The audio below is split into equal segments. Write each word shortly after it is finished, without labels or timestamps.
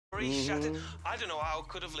memories shattered. I don't know how I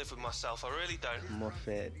could have lived with myself. I really don't.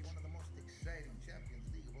 Moffat.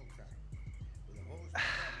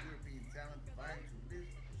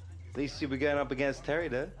 At least you'll be going up against Terry,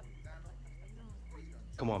 though.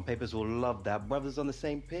 Come on, Papers will love that. Brothers on the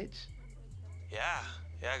same pitch. Yeah,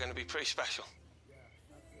 gonna be pretty special.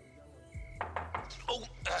 Oh,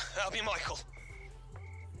 that'll be Michael.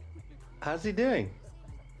 How's he doing?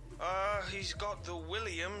 He's got the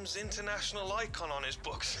Williams International Icon on his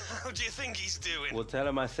books. How do you think he's doing? Well, tell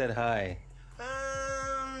him I said hi.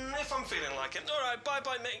 If I'm feeling like it. All right,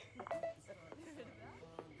 bye-bye, mate.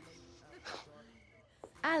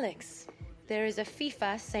 Alex, there is a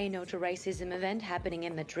FIFA Say No to Racism event happening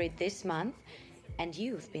in Madrid this month, and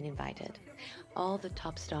you've been invited. All the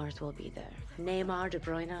top stars will be there. Neymar, De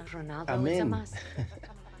Bruyne, Ronaldo, it's a must.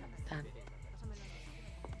 Done.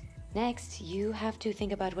 Next, you have to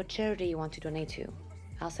think about what charity you want to donate to.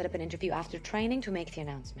 I'll set up an interview after training to make the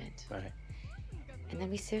announcement. All right. And then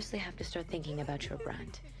we seriously have to start thinking about your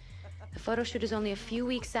brand. The photo shoot is only a few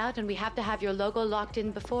weeks out, and we have to have your logo locked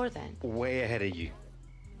in before then. Way ahead of you.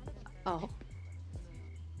 Oh?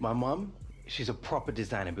 My mom, she's a proper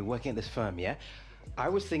designer, been working at this firm, yeah? I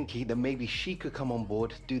was thinking that maybe she could come on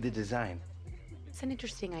board, do the design. It's an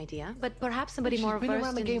interesting idea, but perhaps somebody more versed in... She's been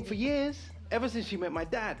around the game for years, ever since she met my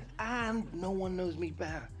dad. And no one knows me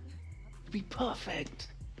better. It'd be perfect.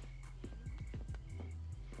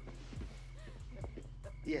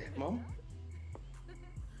 Yeah, Mom?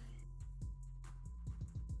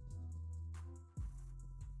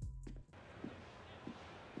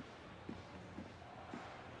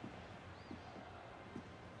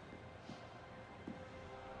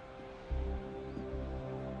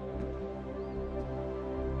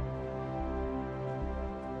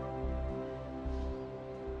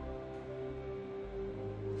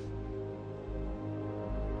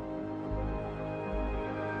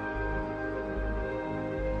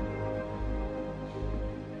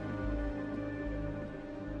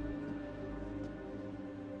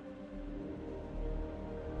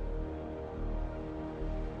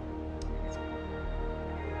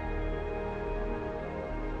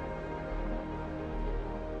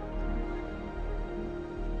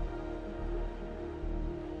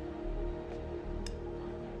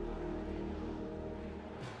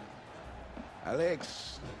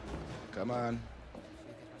 Alex, come on.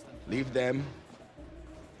 Leave them.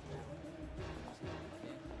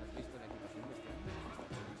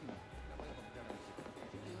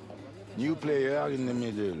 New player in the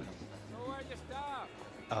middle.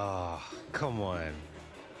 Oh, come on.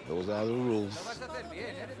 Those are the rules.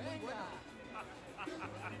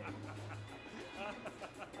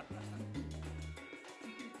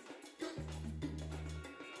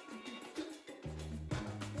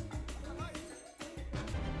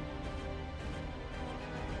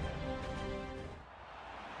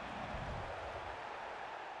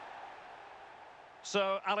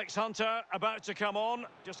 So, Alex Hunter about to come on,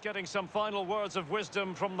 just getting some final words of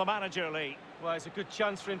wisdom from the manager, Lee. Well, it's a good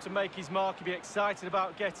chance for him to make his mark and be excited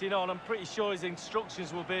about getting on. I'm pretty sure his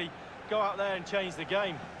instructions will be, go out there and change the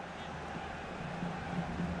game.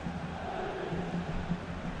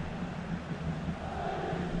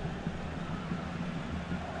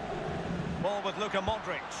 Ball with Luka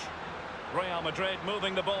Modric. Real Madrid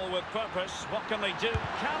moving the ball with purpose. What can they do?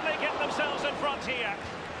 Can they get themselves in front here?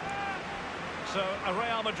 So, a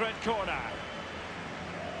Real Madrid corner.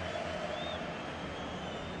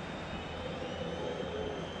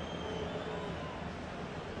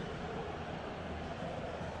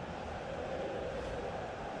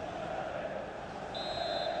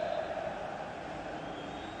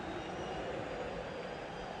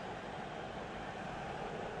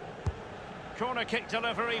 Corner kick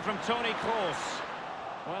delivery from Toni Kroos.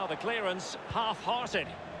 Well, the clearance half-hearted.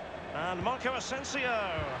 And Marco Asensio.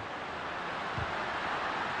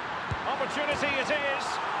 Opportunity it is,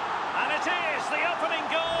 and it is the opening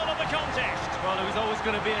goal of the contest. Well, it was always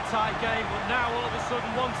going to be a tight game, but now all of a sudden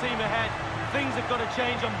one team ahead. Things have got to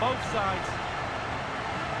change on both sides.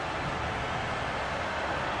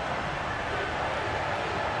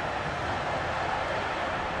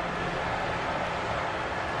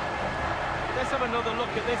 Let's have another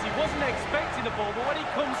look at this. He wasn't expecting the ball, but when he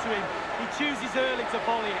comes to him, he chooses early to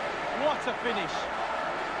volley it. What a finish.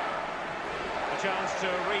 Chance to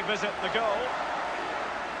revisit the goal.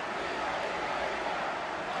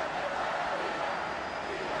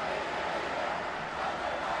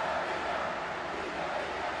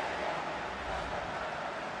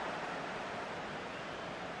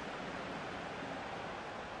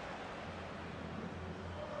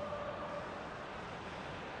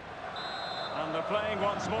 And they're playing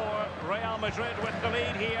once more. Real Madrid with the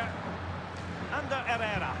lead here. Under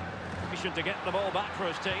Herrera. Mission to get the ball back for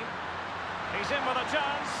his team. He's in with a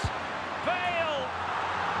chance. Bale!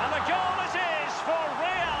 And the goal it is for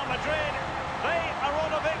Real Madrid. They are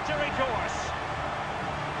on a victory course.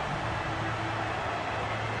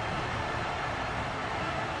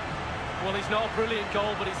 Well, it's not a brilliant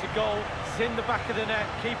goal, but it's a goal. It's in the back of the net.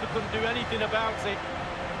 Keeper couldn't do anything about it.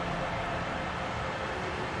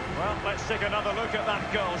 Well, let's take another look at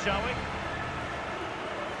that goal, shall we?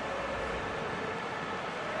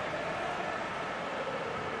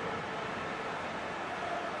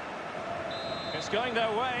 It's going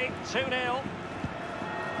their way, 2-0.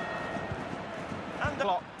 And the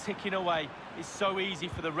clock ticking away. It's so easy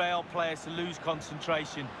for the Real players to lose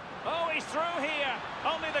concentration. Oh, he's through here.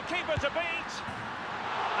 Only the keeper to beat.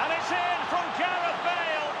 And it's in from Gareth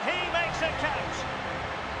Bale. He makes it count.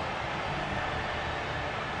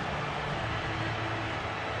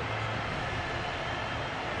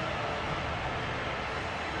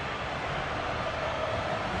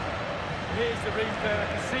 Here's the replay. I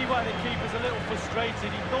can see why the keeper's a little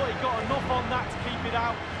frustrated. He thought he got enough on that to keep it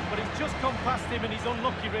out, but it's just gone past him and he's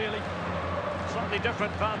unlucky, really. Slightly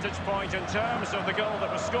different vantage point in terms of the goal that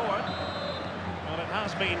was scored. Well, it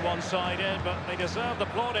has been one-sided, but they deserve the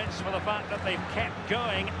plaudits for the fact that they've kept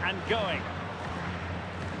going and going.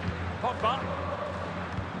 Pogba.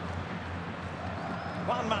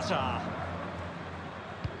 Juan Mata.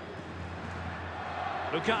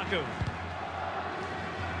 Lukaku.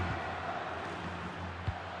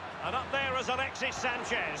 And up there is Alexis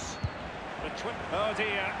Sanchez. Oh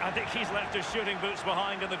dear, I think he's left his shooting boots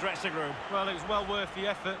behind in the dressing room. Well, it was well worth the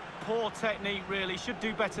effort. Poor technique, really. Should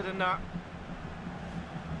do better than that.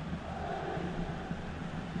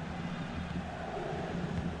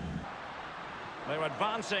 They're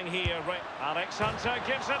advancing here. Alex Hunter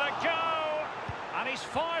gives it a go. And he's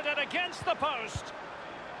fired it against the post.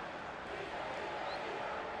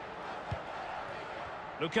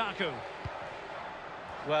 Lukaku.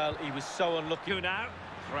 Well, he was so unlucky. Now,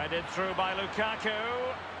 threaded through by Lukaku.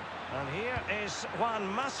 And here is Juan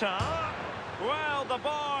Mata. Well, the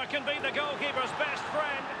bar can be the goalkeeper's best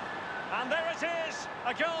friend. And there it is,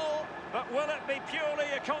 a goal. But will it be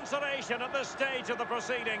purely a consolation at this stage of the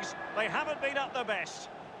proceedings? They haven't been at their best.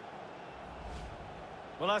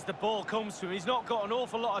 Well, as the ball comes to him, he's not got an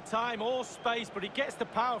awful lot of time or space, but he gets the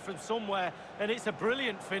power from somewhere, and it's a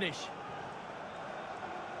brilliant finish.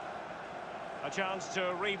 A chance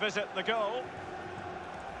to revisit the goal.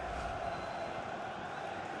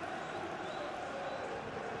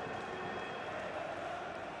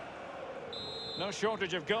 No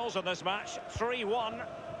shortage of goals in this match. 3-1.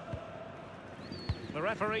 The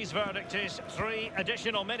referee's verdict is 3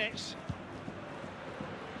 additional minutes.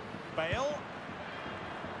 Bale.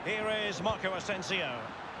 Here is Marco Asensio.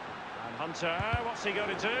 And Hunter, what's he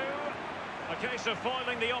going to do? A case of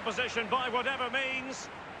foiling the opposition by whatever means.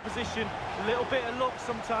 Position, a little bit of luck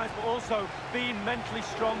sometimes, but also being mentally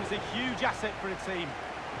strong is a huge asset for a team.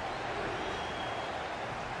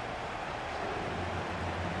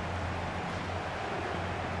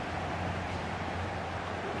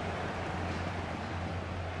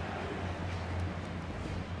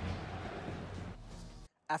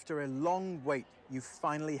 After a long wait, you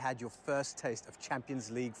finally had your first taste of Champions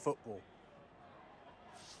League football.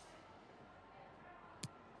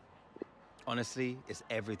 Honestly, it's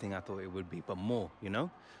everything I thought it would be, but more, you know?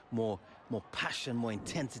 More passion, more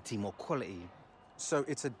intensity, more quality. So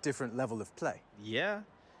it's a different level of play. Yeah.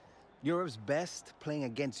 Europe's best playing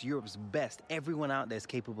against Europe's best. Everyone out there is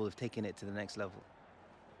capable of taking it to the next level.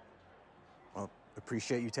 Well,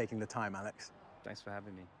 appreciate you taking the time, Alex. Thanks for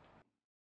having me.